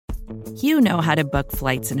You know how to book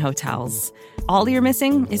flights and hotels. All you're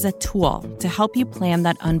missing is a tool to help you plan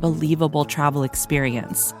that unbelievable travel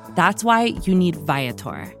experience. That's why you need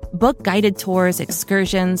Viator. Book guided tours,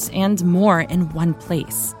 excursions, and more in one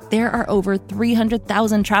place. There are over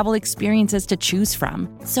 300,000 travel experiences to choose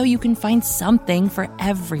from, so you can find something for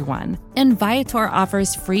everyone. And Viator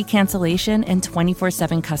offers free cancellation and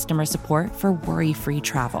 24/7 customer support for worry-free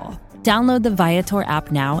travel. Download the Viator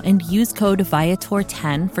app now and use code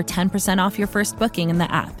Viator10 for 10% off your first booking in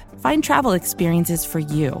the app. Find travel experiences for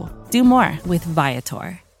you. Do more with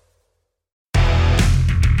Viator.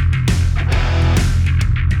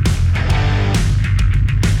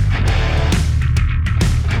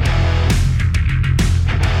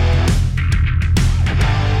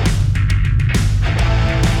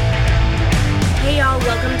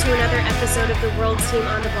 Welcome to another episode of the World's Team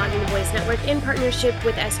on the Blogging the Boys Network in partnership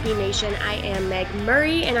with SB Nation. I am Meg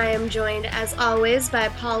Murray, and I am joined, as always, by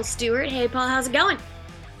Paul Stewart. Hey, Paul, how's it going?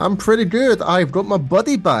 I'm pretty good. I've got my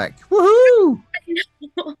buddy back. Woohoo!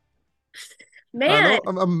 Man,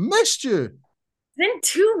 I missed you. It's been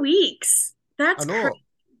 2 weeks. That's crazy.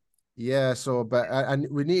 Yeah, so and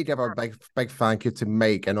we need to give a big thank you to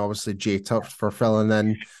Mike and obviously Jay Tuft for filling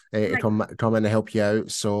in to come in and help you out.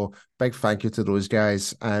 So big thank you to those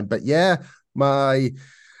guys. But yeah, my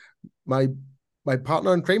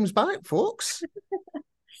partner in crime's back, folks.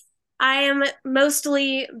 I am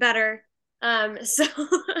mostly better. So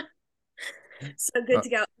good to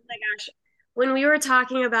go. Oh my gosh. When we were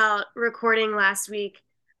talking about recording last week,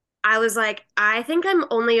 I was like, I think I'm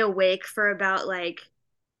only awake for about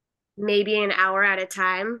maybe an hour at a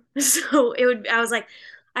time. So I was like,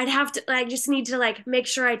 I just need to make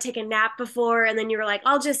sure I take a nap before. And then you were like,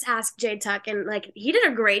 I'll just ask Jay Tuck. And he did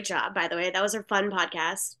a great job, by the way. That was a fun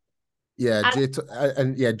podcast. Yeah,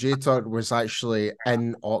 Jay Tuck was actually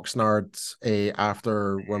in Oxnard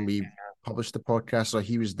after when we published the podcast. So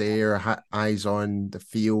he was there, had eyes on the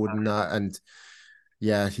field and that. And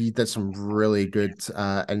yeah, he did some really good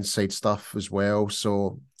inside stuff as well.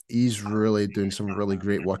 So he's really doing some really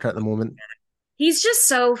great work at the moment. He's just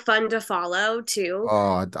so fun to follow too.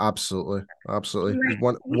 Oh, absolutely. He's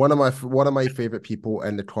one of my favorite people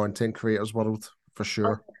in the content creators world for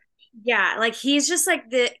sure. Yeah, he's just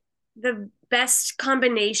the best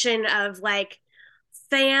combination of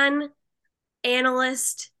fan,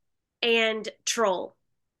 analyst, and troll.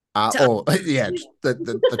 Yeah,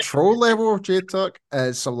 the troll level of Jay Tuck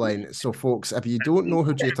is sublime. So, folks, if you don't know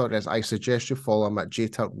who Jay Tuck is, I suggest you follow him at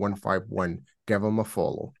JTuck151. Give him a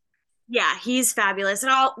follow. Yeah, he's fabulous,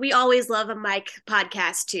 and we always love a Mike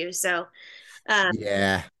podcast too. So,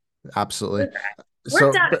 yeah, absolutely.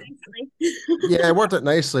 Worked out nicely. Yeah, it worked out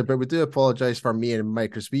nicely, but we do apologize for me and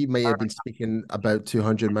Mike because we may have been speaking about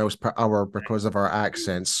 200 miles per hour because of our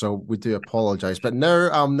accents. So we do apologize. But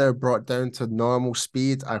now I'm brought down to normal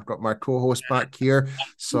speed. I've got my co-host back here.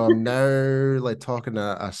 So I'm now talking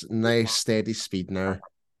a nice steady speed now.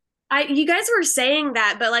 You guys were saying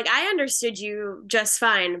that, but I understood you just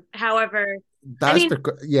fine. However,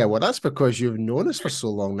 that's because you've known us for so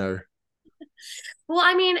long now. Well,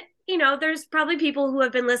 there's probably people who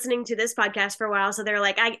have been listening to this podcast for a while, so they're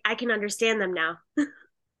like, I can understand them now.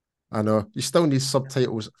 I know. You still need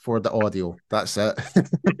subtitles for the audio. That's it.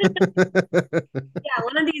 Yeah,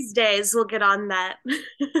 one of these days we'll get on that.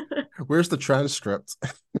 Where's the transcript?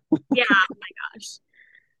 Yeah, oh my gosh.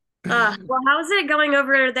 Well, how's it going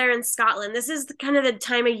over there in Scotland? This is kind of the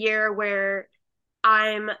time of year where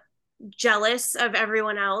I'm jealous of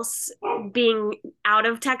everyone else being out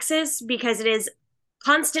of Texas because it is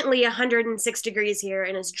constantly 106 degrees here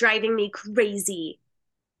and it's driving me crazy.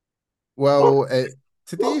 Well,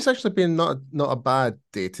 today's actually been not a bad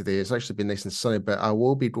day today. It's actually been nice and sunny, but I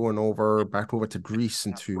will be going back over to Greece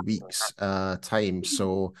in 2 weeks time.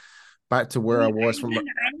 So back to where I was from.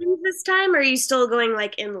 Islands this time, or are you still going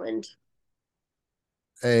inland?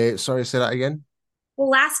 Sorry, say that again. Well,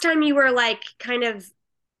 last time you were kind of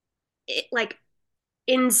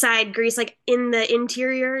inside Greece, in the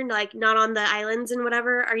interior, not on the islands and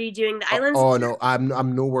whatever. Are you doing the islands? Oh no,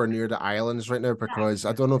 I'm nowhere near the islands right now because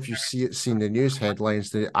I don't know if you've seen the news headlines.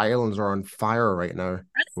 The islands are on fire right now.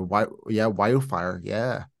 Wildfire.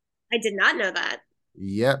 Yeah. I did not know that.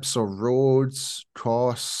 Yep. So Rhodes,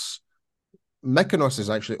 Kos, Mykonos is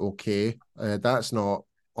actually okay. That's not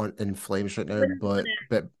in flames right now, but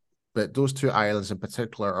those two islands in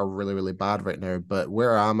particular are really, really bad right now. But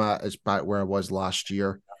where I'm at is back where I was last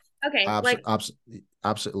year. Okay.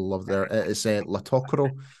 Absolutely love there. It's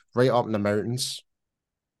Latokoro, right up in the mountains.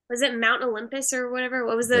 Was it Mount Olympus or whatever?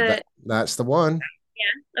 What was that's the one.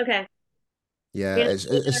 Yeah. Okay. Yeah, it's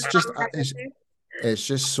It's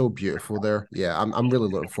just so beautiful there. Yeah, I'm really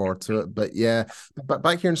looking forward to it. But yeah, but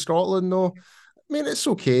back here in Scotland, though, I mean, it's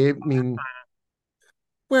okay. I mean,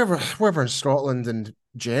 wherever in Scotland in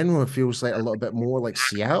general, it feels like a little bit more like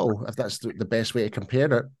Seattle, if that's the best way to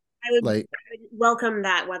compare it. Like I would welcome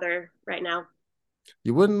that weather right now.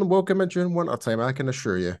 you wouldn't welcome it during winter time, I can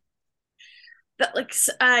assure you. But like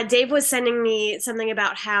Dave was sending me something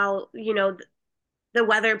about how, the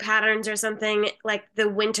weather patterns or something, like the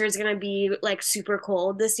winter's gonna be like super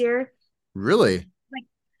cold this year. Really? Like,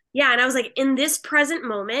 yeah, and I was like, in this present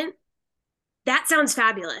moment, that sounds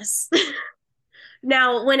fabulous.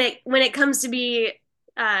 Now, when it comes to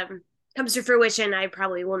fruition, I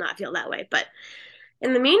probably will not feel that way. But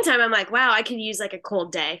in the meantime, I'm like, wow, I could use like a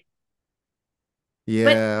cold day. But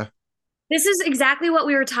Yeah. this is exactly what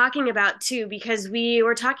we were talking about too, because we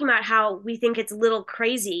were talking about how we think it's a little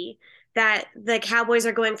crazy that the Cowboys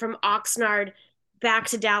are going from Oxnard back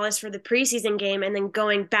to Dallas for the preseason game and then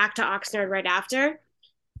going back to Oxnard right after.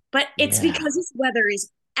 But it's Yeah. because this weather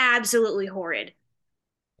is absolutely horrid.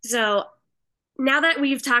 So now that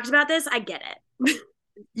we've talked about this, I get it.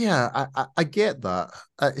 Yeah, I get that.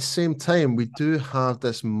 At the same time, we do have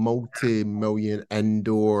this multi-million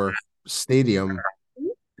indoor stadium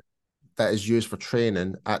that is used for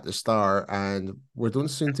training at the start, and we don't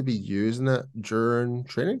seem to be using it during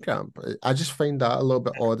training camp. I just find that a little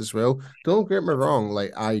bit odd as well. Don't get me wrong,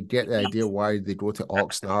 like I get the idea why they go to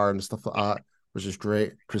Oxnard and stuff like that, which is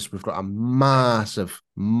great because we've got a massive,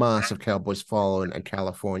 massive Cowboys following in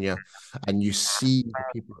California, and you see the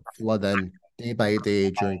people that flood in day by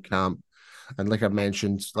day during camp. And like I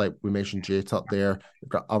mentioned, like we mentioned Jay up there, you've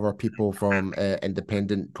got other people from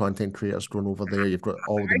independent content creators going over there. You've got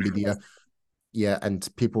all the media, yeah, and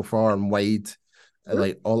people far and wide,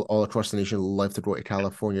 like all across the nation, love to go to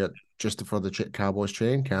California just for the Cowboys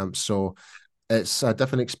training camp. So it's a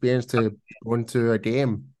different experience to going to a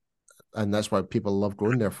game, and that's why people love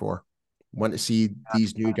going there for. Want to see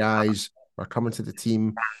these new guys are coming to the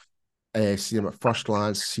team, see them at first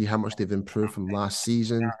glance, see how much they've improved from last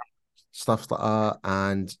season, stuff like that,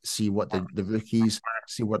 and see what the rookies,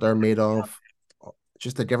 see what they're made of,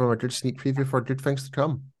 just to give them a good sneak preview for good things to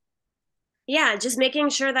come. Yeah, just making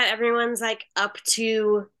sure that everyone's like up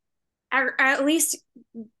to, or at least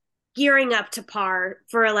gearing up to par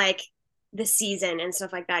for like the season and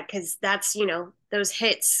stuff like that. Cause that's, those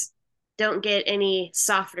hits don't get any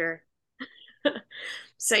softer.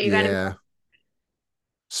 So you got to, Yeah.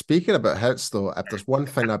 Speaking about hits, though, if there's one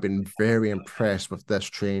thing I've been very impressed with this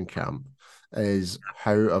training camp is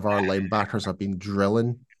how of our linebackers have been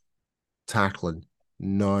drilling, tackling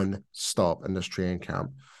non-stop in this training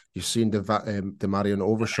camp. You've seen the Marion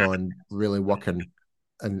Overshawn really working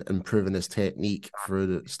and improving his technique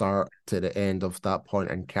through the start to the end of that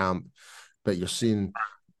point in camp. But you're seeing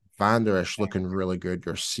Vanderish looking really good.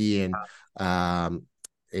 You're seeing a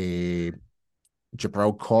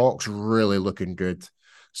Jabril Cox really looking good.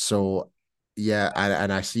 So yeah,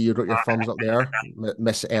 and I see you got your thumbs up there,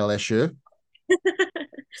 Miss LSU.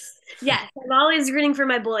 yes, I'm always rooting for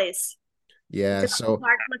my boys. Yeah, Devon so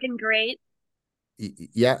Clark's looking great.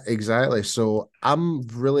 yeah, exactly. So I'm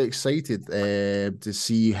really excited to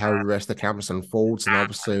see how the rest of the campus unfolds, and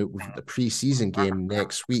obviously with the preseason game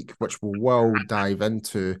next week, which we'll dive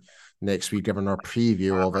into next week, given our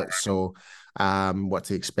preview of it. So, what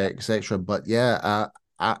to expect, etc. But yeah,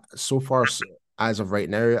 so far as of right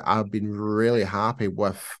now, I've been really happy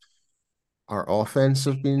with our offense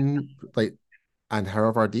have been like, and how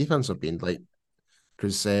have our defense have been like,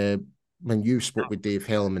 because when you spoke with Dave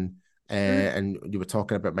Hellman and you were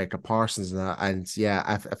talking about Micah Parsons and that, and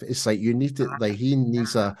yeah, if it's like you need to like he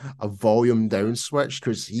needs a volume down switch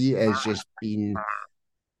because he has just been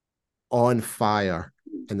on fire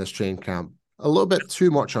in this train camp, a little bit too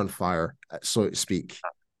much on fire, so to speak.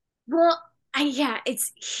 Well, yeah,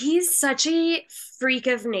 he's such a freak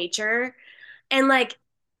of nature. And like,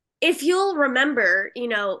 if you'll remember,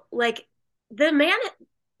 like the man,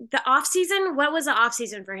 the off season, what was the off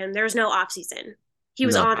season for him? There was no off season. He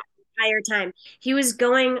was No, on the entire time. He was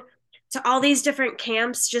going to all these different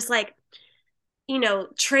camps, just like,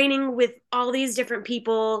 training with all these different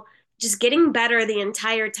people, just getting better the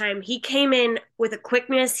entire time. He came in with a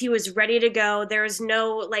quickness. He was ready to go. There was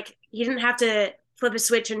no, like, he didn't have to flip a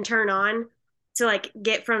switch and turn on to like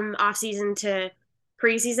get from off season to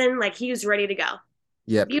preseason. Like, he was ready to go.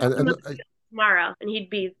 yep, You and tomorrow and he'd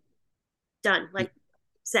be done, like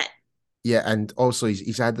set. yeah, and also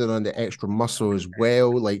he's added on the extra muscle as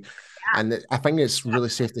well. Like, and I think it's really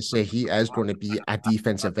safe to say he is going to be a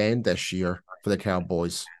defensive end this year for the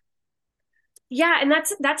Cowboys. Yeah, and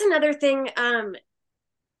that's another thing.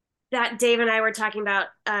 that Dave and I were talking about.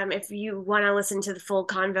 If you want to listen to the full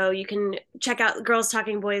convo, you can check out Girls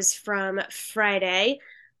Talking Boys from Friday.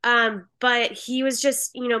 But he was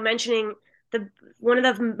just, mentioning the one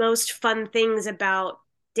of the most fun things about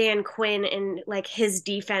Dan Quinn and like his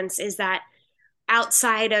defense is that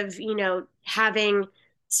outside of, having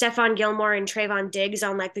Stephon Gilmore and Trayvon Diggs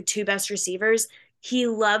on like the two best receivers, he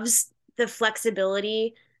loves the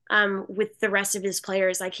flexibility with the rest of his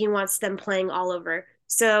players. Like he wants them playing all over.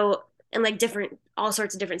 So, and like different, all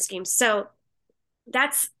sorts of different schemes. So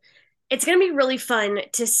that's, it's going to be really fun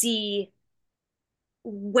to see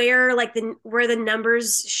where the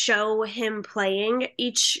numbers show him playing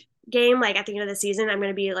each game. Like at the end of the season, I'm going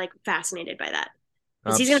to be like fascinated by that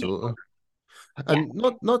because he's going to be, Absolutely. yeah, And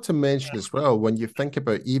not to mention as well, when you think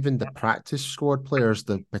about even the practice squad players,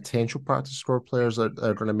 the potential practice squad players that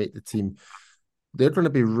are going to make the team, they're going to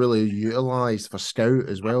be really utilized for scout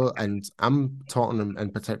as well. And I'm talking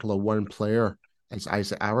in particular one player is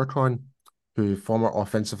Isaac Alarcon, who former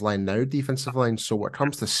offensive line, now defensive line. So when it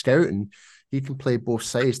comes to scouting, he can play both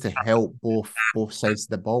sides to help both sides of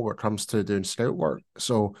the ball when it comes to doing scout work.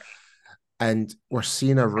 So and we're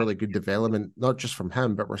seeing a really good development, not just from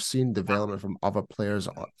him, but we're seeing development from other players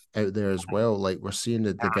out there as well. Like we're seeing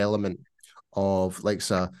the development of like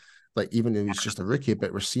even though he's just a rookie,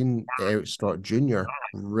 but we're seeing Eric Stott Jr.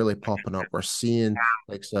 really popping up. We're seeing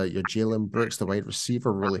your Jalen Brooks, the wide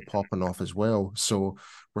receiver, really popping off as well. So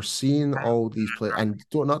we're seeing all these players, and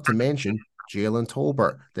not to mention Jalen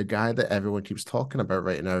Tolbert, the guy that everyone keeps talking about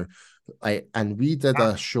right now. And we did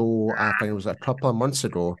a show, I think it was a couple of months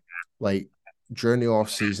ago, like during the off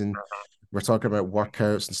season, we're talking about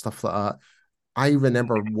workouts and stuff like that. I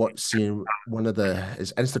remember seeing one of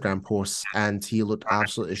his Instagram posts, and he looked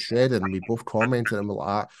absolutely shredded, and we both commented and we're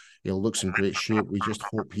like, he looks in great shape. We just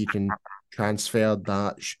hope he can transfer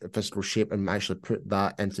that physical shape and actually put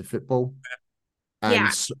that into football. yeah,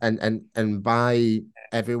 And by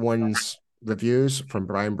everyone's reviews, from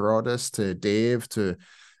Brian Broaddus to Dave to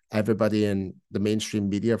everybody in the mainstream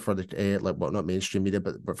media for the not mainstream media,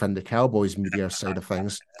 but from the Cowboys media side of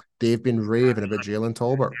things, they've been raving about Jalen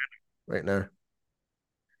Tolbert right now.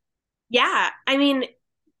 yeah. I mean,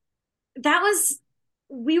 that was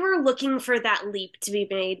we were looking for that leap to be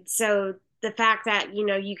made. So the fact that,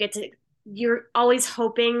 you're always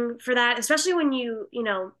hoping for that, especially when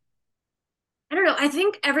I don't know, I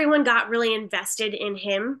think everyone got really invested in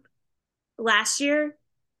him last year,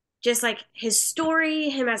 just like his story,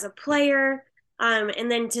 him as a player,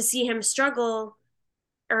 and then to see him struggle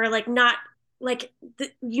or like not like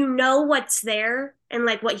what's there and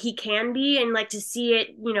like what he can be and like to see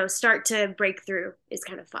it, start to break through is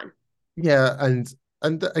kind of fun. Yeah, and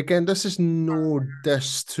again, this is no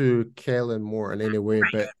diss to Kellen Moore in any way,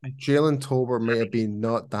 but Jalen Tolbert may have been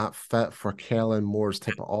not that fit for Kellen Moore's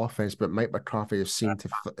type of offense, but Mike McCarthy has seemed to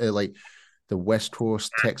like the West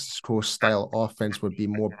Coast, Texas Coast style offense would be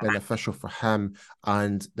more beneficial for him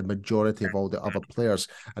and the majority of all the other players.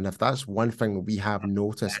 And if that's one thing we have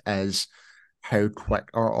noticed is how quick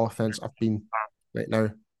our offense have been right now.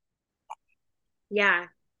 Yeah.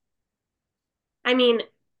 I mean,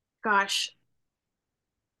 gosh,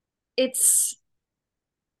 it's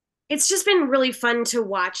it's just been really fun to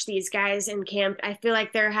watch these guys in camp. I feel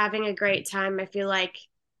like they're having a great time. I feel like,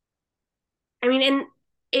 I mean, and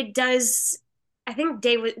it does. I think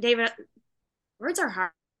David, words are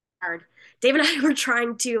hard. Dave and I were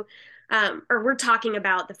trying to, or we're talking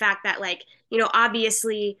about the fact that, like,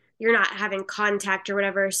 obviously you're not having contact or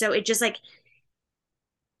whatever. So it just like,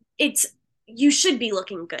 it's, you should be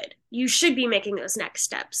looking good. You should be making those next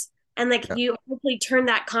steps. And like Yeah. you hopefully turn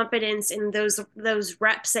that confidence in those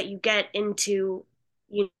reps that you get into,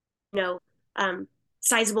 you know, um,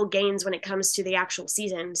 sizable gains when it comes to the actual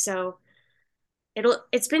season. So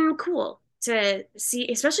it's been cool to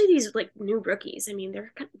see, especially these like new rookies. I mean,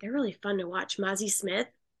 they're really fun to watch. Mozzie Smith.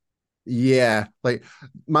 Yeah, like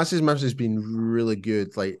Massey Smith has been really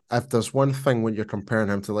good. Like, if there's one thing when you're comparing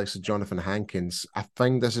him to like Jonathan Hankins, I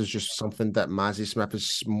think this is just something that Massey Smith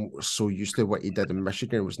is so used to what he did in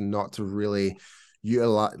Michigan was not to really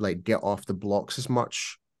utilize, like, get off the blocks as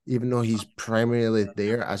much, even though he's primarily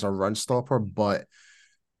there as a run stopper. But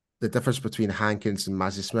the difference between Hankins and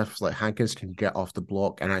Massey Smith is like Hankins can get off the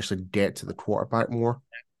block and actually get to the quarterback more.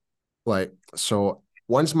 Like, so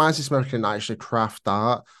once Massey Smith can actually craft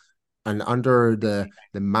that and under the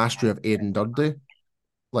mastery of Aiden Dudley,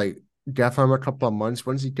 like give him a couple of months.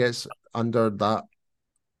 Once he gets under that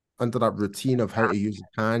routine of how to use his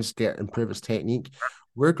hands, improve his technique,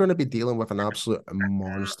 we're going to be dealing with an absolute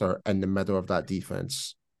monster in the middle of that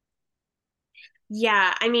defense.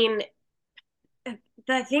 Yeah, I mean,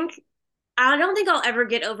 I think. I don't think I'll ever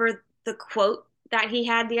get over the quote that he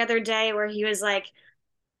had the other day where he was like,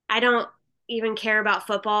 I don't even care about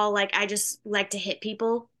football. Like, I just like to hit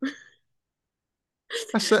people.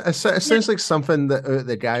 It sounds like something that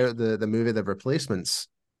the guy out the movie The Replacements.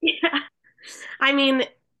 Yeah. I mean,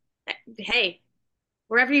 hey,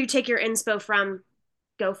 wherever you take your inspo from,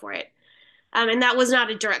 go for it. And that was not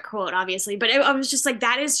a direct quote, obviously, but I was just like,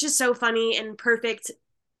 that is just so funny and perfect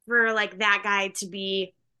for like that guy to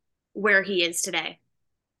be where he is today.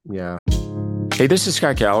 Yeah. Hey, this is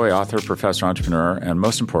Scott Galloway, author, professor, entrepreneur, and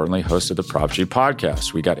most importantly, host of the Prop G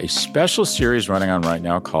podcast. We got a special series running on right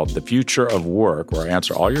now called The Future of Work, where I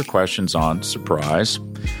answer all your questions on, surprise,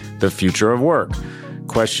 the future of work.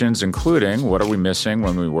 Questions including, what are we missing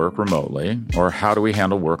when we work remotely? Or how do we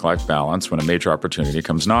handle work-life balance when a major opportunity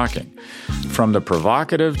comes knocking? From the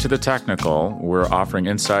provocative to the technical, we're offering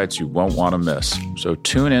insights you won't want to miss. So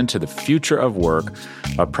tune in to The Future of Work,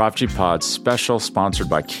 a Prop G Pod special sponsored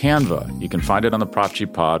by Canva. You can find it on the Prop G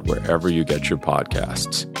Pod wherever you get your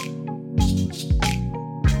podcasts.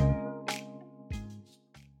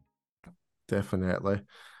 Definitely.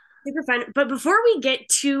 Super fun. But before we get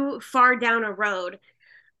too far down a road,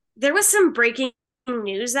 there was some breaking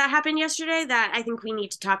news that happened yesterday that I think we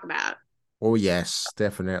need to talk about. Oh yes,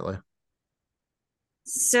 definitely.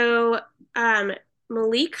 So,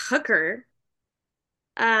 Malik Hooker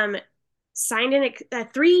um, signed a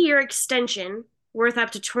 3-year extension worth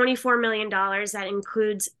up to $24 million. That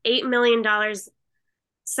includes $8 million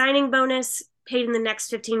signing bonus paid in the next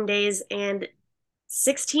 15 days and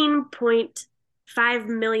 16.5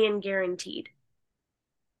 million guaranteed.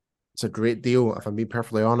 It's a great deal, if I'm being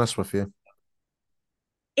perfectly honest with you.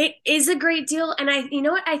 It is a great deal. And you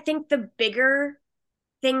know what? I think the bigger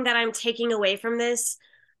thing that I'm taking away from this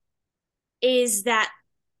is that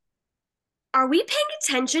are we paying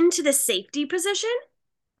attention to the safety position?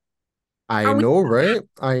 I Are we? know, right?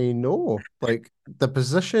 I know. Like the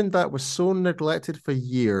position that was so neglected for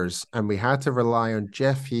years, and we had to rely on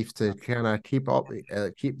Jeff Heath to kind of keep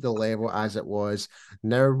the level as it was.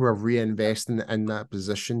 Now we're reinvesting in that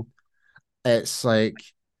position. It's like,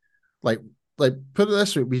 like put it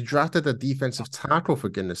this way: we drafted a defensive tackle for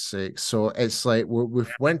goodness sake. So it's like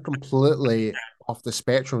we've went completely off the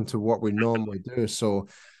spectrum to what we normally do. So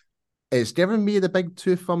it's given me the big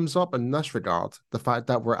two thumbs up in this regard. The fact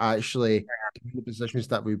that we're actually in the positions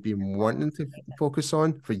that we've been wanting to focus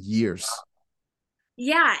on for years.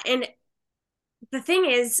 Yeah, and the thing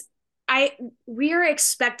is, I we're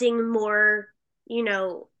expecting more,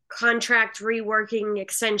 contract reworking,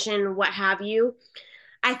 extension, what have you.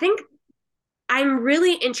 I think I'm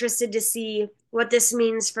really interested to see what this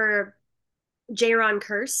means for Jaron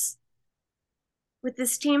Curse with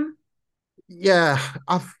this team. Yeah,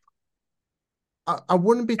 I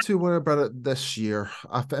wouldn't be too worried about it this year.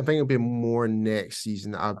 I think it'll be more next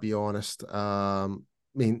season. I'll be honest. I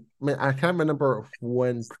can't remember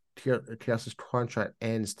when Kelsey's contract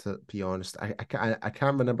ends. To be honest, I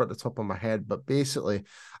can't remember at the top of my head. But basically,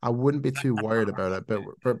 I wouldn't be too worried about it.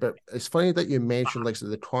 But it's funny that you mentioned like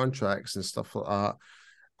the contracts and stuff like that.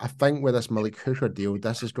 I think with this Malik Hooker deal,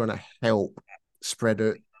 this is going to help spread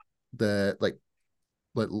out the like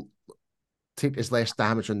take as less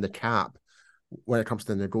damage on the cap when it comes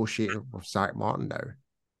to negotiating with Zach Martin now.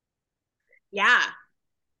 Yeah.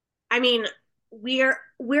 I mean,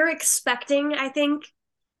 we're expecting, I think,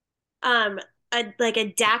 a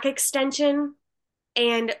DAC extension,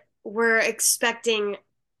 and we're expecting,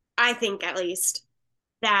 I think at least,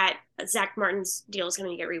 that Zach Martin's deal is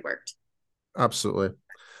going to get reworked. Absolutely.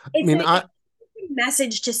 I It's mean, a, it's a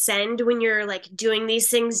message to send when you're like doing these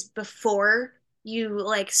things before you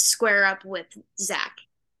like square up with Zach.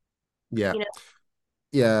 yeah, You know,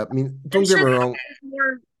 yeah. I mean, I'm don't get sure me there's wrong.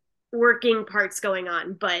 more working parts going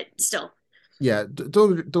on, but still. Yeah,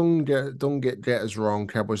 don't get us wrong,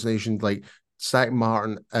 Cowboys Nation. Like Zach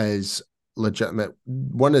Martin is legitimate,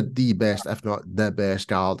 one of the best, if not the best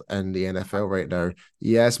guard in the NFL right now.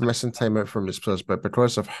 He is missing time out from his place, but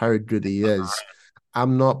because of how good he is,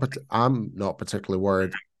 I'm not particularly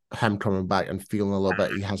worried him coming back and feeling a little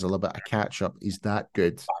bit. He has a little bit of catch up. He's that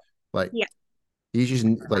good. Like Yeah. he's just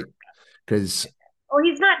like because Well,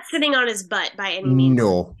 he's not sitting on his butt by any means.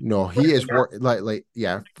 no, he is work like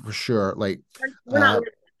yeah, for sure. We're not. Uh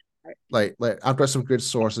like I've got some good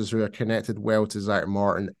sources who are connected well to Zach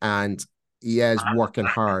Martin, and he is working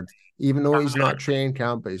hard. Even though he's not training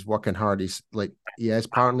camp, but he's working hard. He's like he has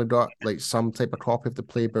apparently got like some type of copy of the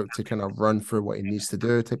playbook to kind of run through what he needs to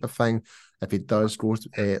do, type of thing. If he does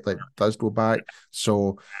go back,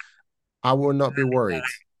 so I will not be worried.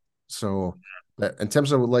 So, but in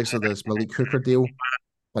terms of like so this Malik Hooker deal,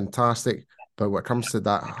 fantastic. But when it comes to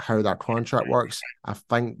that, how that contract works, I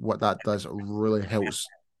think what that does really helps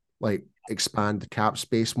like expand the cap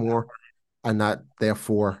space more, and that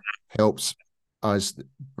therefore helps us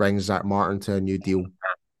bring Zach Martin to a new deal.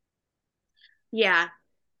 Yeah.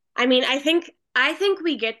 I mean, I think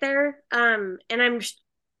we get there. And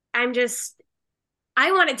I'm just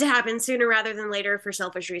I want it to happen sooner rather than later for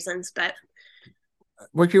selfish reasons, but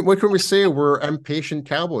What can we say? We're impatient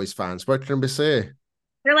Cowboys fans. What can we say?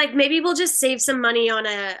 they're like, maybe we'll just save some money on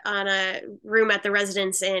a room at the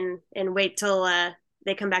Residence Inn and wait till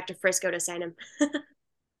they come back to Frisco to sign him.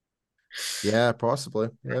 Yeah, possibly.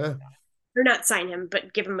 Yeah. Or not sign him,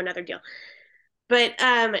 but give him another deal. But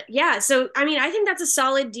yeah, so I mean, I think that's a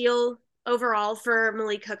solid deal overall for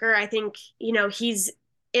Malik Hooker. I think, he's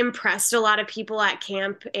impressed a lot of people at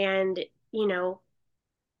camp, and, you know,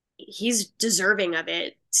 he's deserving of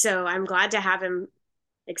it. So I'm glad to have him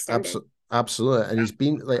extended. Absolutely. And he's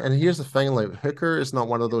been like, and here's the thing, like Hooker is not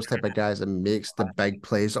one of those type of guys that makes the big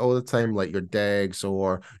plays all the time, like your Diggs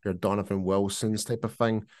or your Donovan Wilson's type of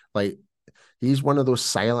thing. Like he's one of those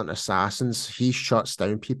silent assassins. He shuts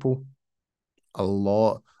down people a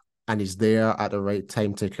lot, and he's there at the right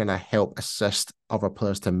time to kind of help assist other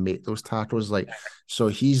players to make those tackles. Like, so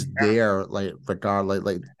he's there, like, regardless,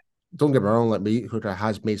 like, don't get me wrong, like, Malik Hooker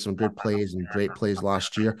has made some good plays and great plays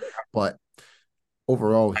last year, but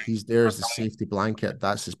overall, he's there as the safety blanket.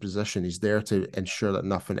 That's his position. He's there to ensure that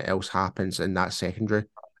nothing else happens in that secondary,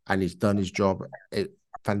 and he's done his job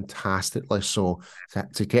fantastically. So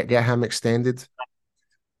to get him extended,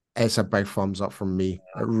 it's a big thumbs up from me.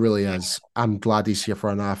 It really is. I'm glad he's here for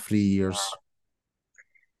another 3 years.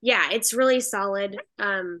 Yeah, it's really solid.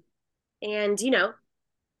 And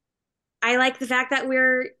I like the fact that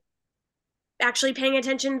we're actually paying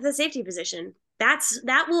attention to the safety position.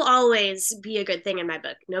 That will always be a good thing in my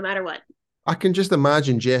book, no matter what. I can just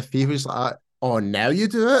imagine Jeff Beaver's like, oh, now you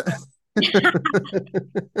do it?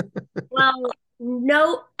 Well,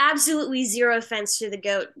 no, absolutely zero offense to the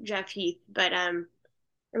GOAT, Jeff Heath, but I'm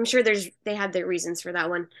sure they had their reasons for that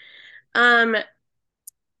one. Um,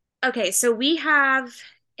 okay, so we have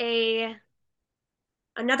a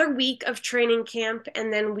another week of training camp,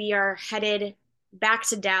 and then we are headed back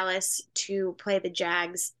to Dallas to play the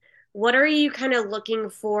Jags. What are you kind of looking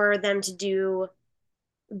for them to do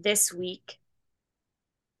this week?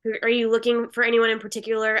 Are you looking for anyone in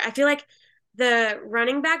particular? I feel like the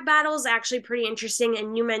running back battle is actually pretty interesting,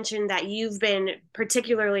 and you mentioned that you've been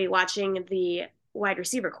particularly watching the wide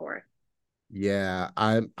receiver core. Yeah,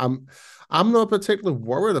 I'm not particularly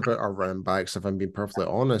worried about our running backs, if I'm being perfectly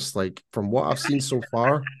honest. Like from what I've seen so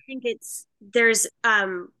far. I think there's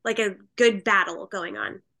like a good battle going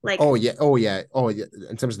on. Like, oh yeah.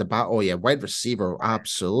 In terms of the battle, oh yeah, wide receiver,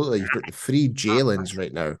 absolutely. You've got the three Jalen's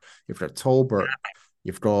right now. You've got Tolbert,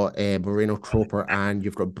 you've got Moreno Cropper, and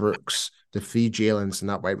you've got Brooks. The three Jalen's in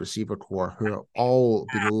that wide receiver core who have all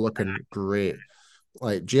been looking great.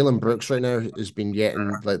 Like Jalen Brooks right now has been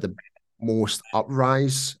getting like the most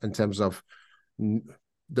uprise in terms of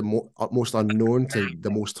the most unknown to the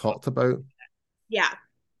most talked about. yeah.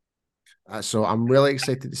 So I'm really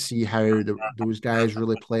excited to see how those guys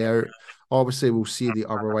really play out. Obviously, we'll see the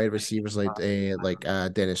other wide receivers like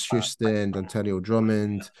Dennis Houston, Antonio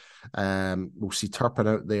Drummond. We'll see Turpin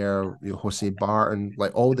out there, Jose Barton,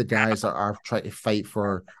 like all the guys that are trying to fight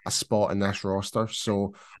for a spot in this roster.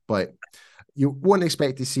 So, but you wouldn't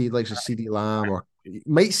expect to see like a CD Lamb, or you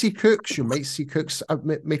might see Cooks. You might see Cooks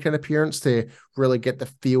make an appearance to really get the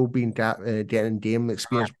feel getting game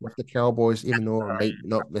experience with the Cowboys, even though it might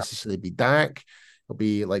not necessarily be Dak. It'll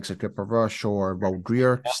be like a Cooper Rush or Will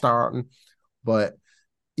Greer starting. But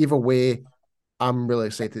either way, I'm really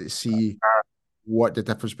excited to see what the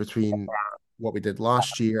difference between what we did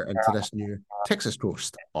last year and to this new Texas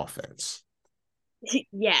Coast offense.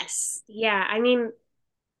 Yes. Yeah. I mean,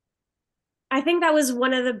 I think that was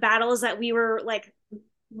one of the battles that we were like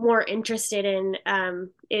more interested in,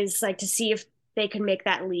 is like to see if they could make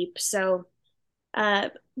that leap. So uh,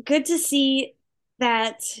 good to see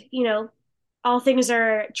that, all things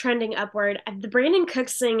are trending upward. The Brandon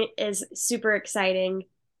Cooks thing is super exciting.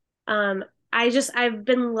 I've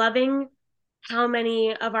been loving how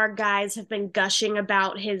many of our guys have been gushing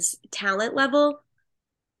about his talent level.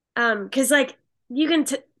 Because like you can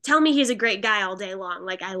tell me he's a great guy all day long.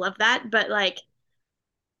 Like I love that, but like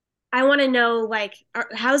I want to know like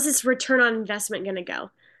how's this return on investment going to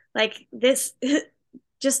go? Like this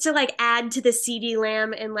just to like add to the CD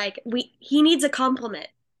Lamb, and like he needs a compliment.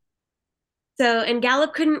 So and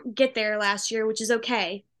Gallup couldn't get there last year, which is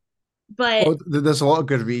okay. But There's a lot of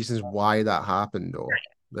good reasons why that happened, though.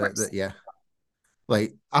 of course. Yeah.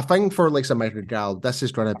 Like, I think for like some Michael Gallup, this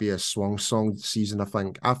is going to be a swan song season.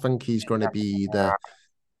 I think he's going to be the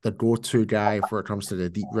go-to guy for it comes to the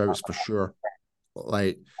deep routes for sure.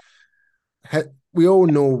 Like, we all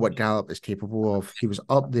know what Gallup is capable of. He was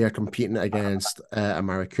up there competing against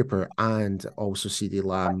Malik Hooker and also CD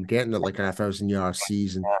Lamb, getting it like a 1,000-yard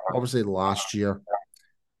season. Obviously, last year,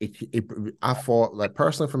 I thought, like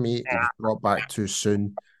personally for me, it was brought back too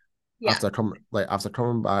soon Yeah. after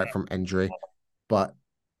coming back from injury, but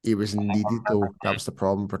it was needed though. That was the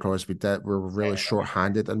problem because we were really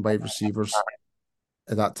short-handed in wide receivers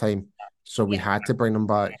at that time, so we had to bring them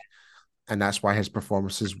back, and that's why his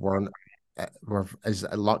performances were as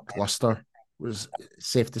lackluster. Was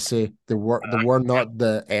safe to say they were not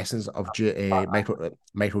the essence of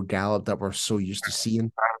Michael Gallup that we're so used to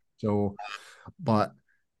seeing. So, but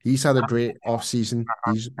he's had a great off season.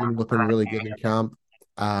 He's been looking really good in camp,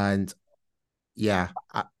 and yeah,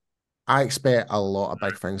 I expect a lot of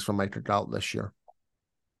big things from Michael Gallup this year.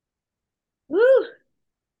 Woo!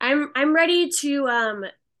 I'm ready to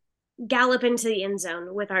gallop into the end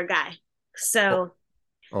zone with our guy. Oh, So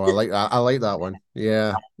oh, I like that. I like that one.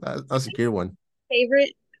 Yeah, that's a good one.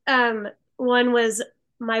 favorite one was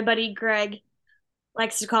my buddy Greg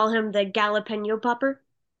likes to call him the jalapeno popper.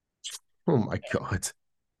 Oh my God.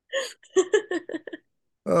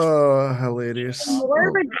 Oh, hilarious. The more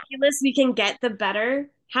Oh, ridiculous we can get, the better.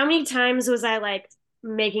 How many times was I like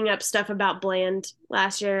making up stuff about Bland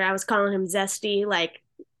last year? I was calling him Zesty. Like,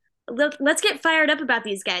 let's get fired up about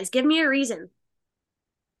these guys. Give me a reason.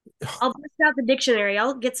 I'll bust out the dictionary.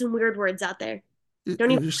 I'll get some weird words out there.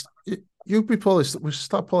 Don't even. you'd be probably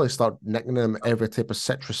start nicknaming him every type of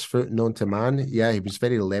citrus fruit known to man. Yeah, he was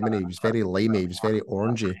very lemony, he was very limey, he was very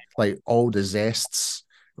orangey, like all the zests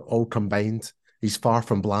all combined. He's far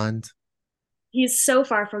from bland. He's so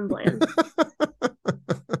far from Bland.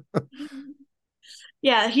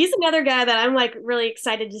 Yeah, he's another guy that I'm like really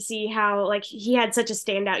excited to see how like he had such a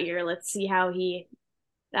standout year. Let's see how he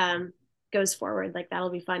um goes forward. Like that'll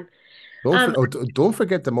be fun. Um, Don't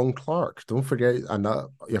forget Damone Clark. Don't forget your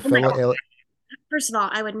oh my fellow First of all,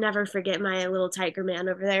 I would never forget my little tiger man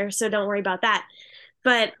over there, so don't worry about that.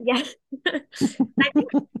 But yeah, I think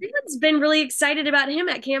everyone's been really excited about him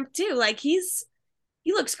at camp too. Like he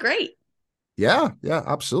looks great. Yeah, yeah,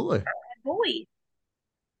 absolutely. Boy,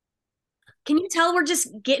 can you tell we're just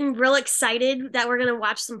getting real excited that we're gonna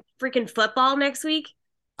watch some freaking football next week?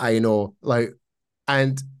 I know, like,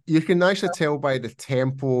 and you can actually tell by the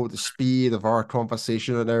tempo, the speed of our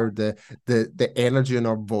conversation right now, the energy in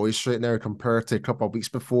our voice right now compared to a couple of weeks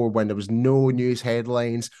before when there was no news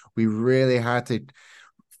headlines. We really had to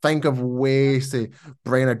think of ways to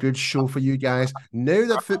bring a good show for you guys. Now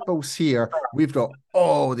that football's here, we've got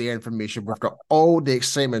all the information, we've got all the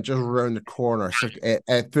excitement just around the corner. So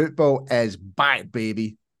football is back,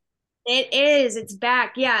 baby. It is. It's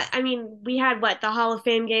back. Yeah. I mean, we had what the Hall of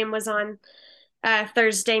Fame game was on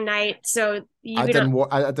Thursday night, so I we don't didn't.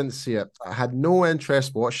 I didn't see it. I had no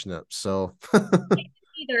interest watching it. So,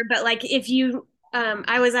 either. But like, if you,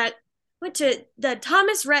 I was at went to the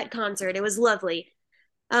Thomas Rhett concert. It was lovely.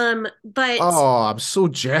 But oh, I'm so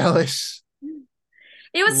jealous.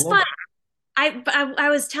 it was Love. fun. I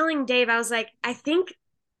was telling Dave, I was like, I think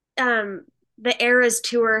the Eras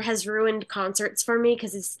tour has ruined concerts for me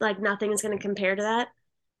because it's like nothing is going to compare to that.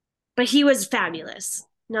 But he was fabulous,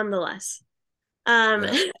 nonetheless. Um,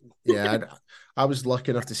 Yeah, yeah. I was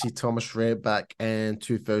lucky enough to see Thomas Rhett back in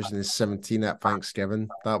 2017 at Thanksgiving.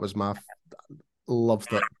 That was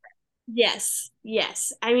loved it. yes,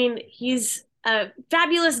 yes. I mean, he's a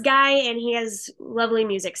fabulous guy and he has lovely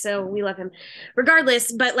music, so we love him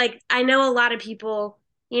regardless. But like, I know a lot of people,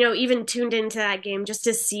 even tuned into that game just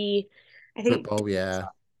to see, I think, Football, yeah.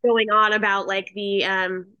 going on about like the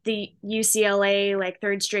UCLA like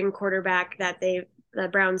third string quarterback that the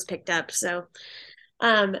Browns picked up. So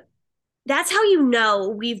um that's how you know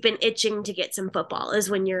we've been itching to get some football is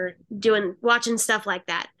when you're watching stuff like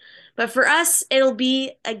that. But for us, it'll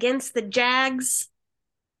be against the Jags.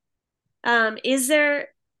 Is there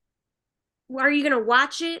are you gonna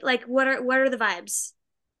watch it? Like what are the vibes?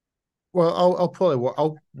 Well,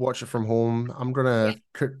 I'll watch it from home.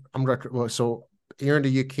 Well, so here in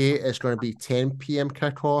the UK, it's going to be 10 p.m.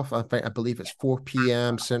 kickoff. I believe it's 4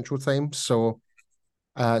 p.m. Central Time. So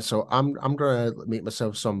I'm gonna make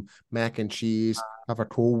myself some mac and cheese, have a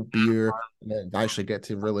cold beer, and then actually get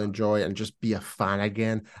to really enjoy it and just be a fan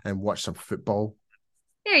again and watch some football.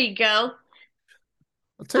 There you go.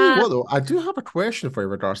 I'll tell you Uh what though, I do have a question for you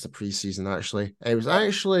regards to preseason.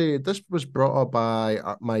 Actually, this was brought up by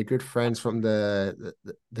my good friends from the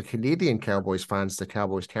Canadian Cowboys fans, the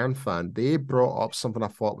Cowboys Can fan. They brought up something I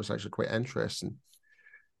thought was actually quite interesting.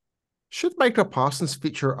 Should Micah Parsons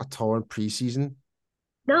feature at all in preseason?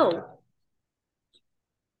 No.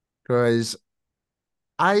 Because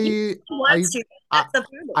I wants to. That's the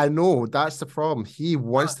problem. I know that's the problem. He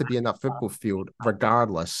wants to be in that football field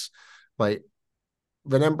regardless. Like,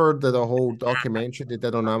 remember the whole documentary they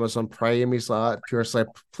did on Amazon Prime? He's like, Pierce, like,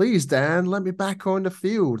 please, Dan, let me back on the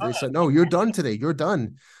field. They said, no, you're done today. You're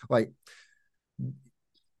done. Like,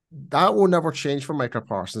 that will never change for Micah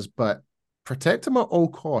Parsons, but protect him at all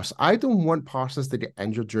costs. I don't want Parsons to get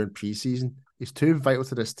injured during preseason. He's too vital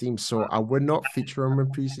to this team, so I would not feature him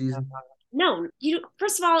in preseason. No,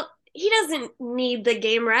 first of all, he doesn't need the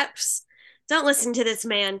game reps. Don't listen to this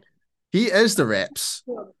man. He is the reps.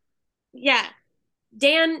 Yeah.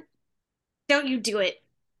 Dan, don't you do it.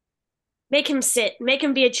 Make him sit. Make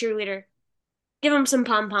him be a cheerleader. Give him some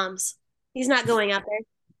pom-poms. He's not going out there.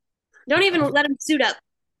 Don't even let him suit up.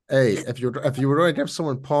 Hey, if you were going to give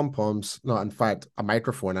someone pom-poms, no, in fact, a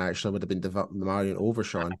microphone actually would have been Marion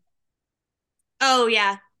Overshawn. Oh,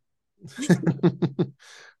 yeah.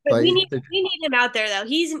 But like, we need him out there though.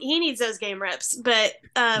 He needs those game reps. But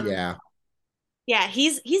yeah,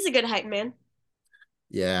 he's a good hype man.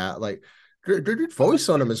 Yeah, like good voice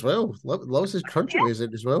on him as well. Loves his country music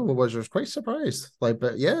as well. I was quite surprised. Like,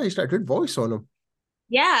 but yeah, he's got a good voice on him.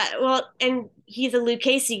 Yeah, well, and he's a Luke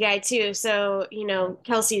Casey guy too, so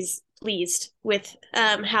Kelsey's pleased with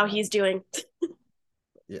how he's doing.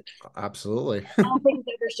 Yeah, absolutely. All things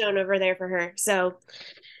overshown over there for her. So,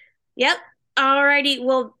 yep. Alrighty.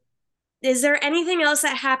 Well, is there anything else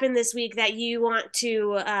that happened this week that you want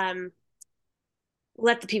to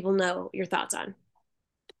let the people know your thoughts on?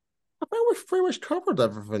 I think we've pretty much covered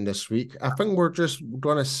everything this week. I think we're just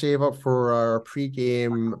going to save up for our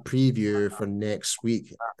pre-game preview for next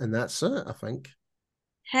week. And that's it, I think.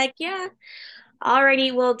 Heck yeah.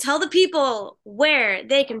 Alrighty. Well, tell the people where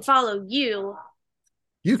they can follow you.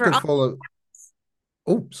 You can follow...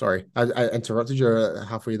 Oh, sorry. I interrupted you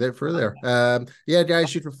halfway through there. Yeah,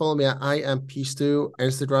 guys, you can follow me at I am Peace2,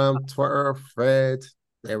 Instagram, Twitter, Thread.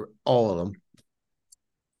 They're all of them.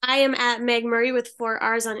 I am at Meg Murray with 4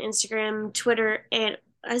 R's on Instagram, Twitter, and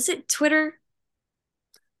is it Twitter?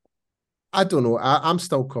 I don't know. I'm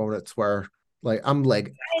still calling it Twitter. Like, I'm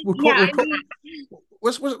like, you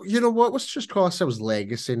know what? Let's just call ourselves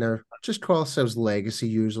Legacy now. Just call ourselves Legacy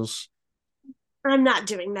users. I'm not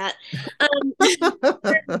doing that.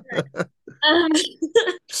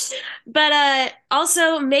 But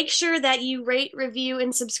also make sure that you rate, review,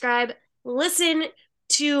 and subscribe. Listen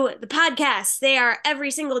to the podcasts. They are every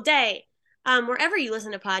single day, wherever you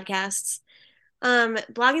listen to podcasts.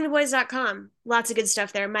 Bloggingtheboys.com. Lots of good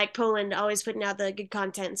stuff there. Mike Poland always putting out the good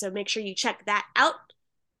content, so make sure you check that out.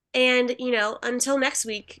 And, until next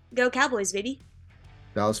week, go Cowboys, baby.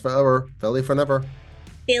 Dallas forever. Philly for never.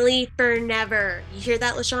 Philly for never. You hear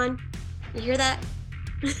that, LaShawn? You hear that?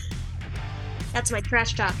 That's my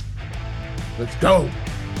trash talk. Let's go.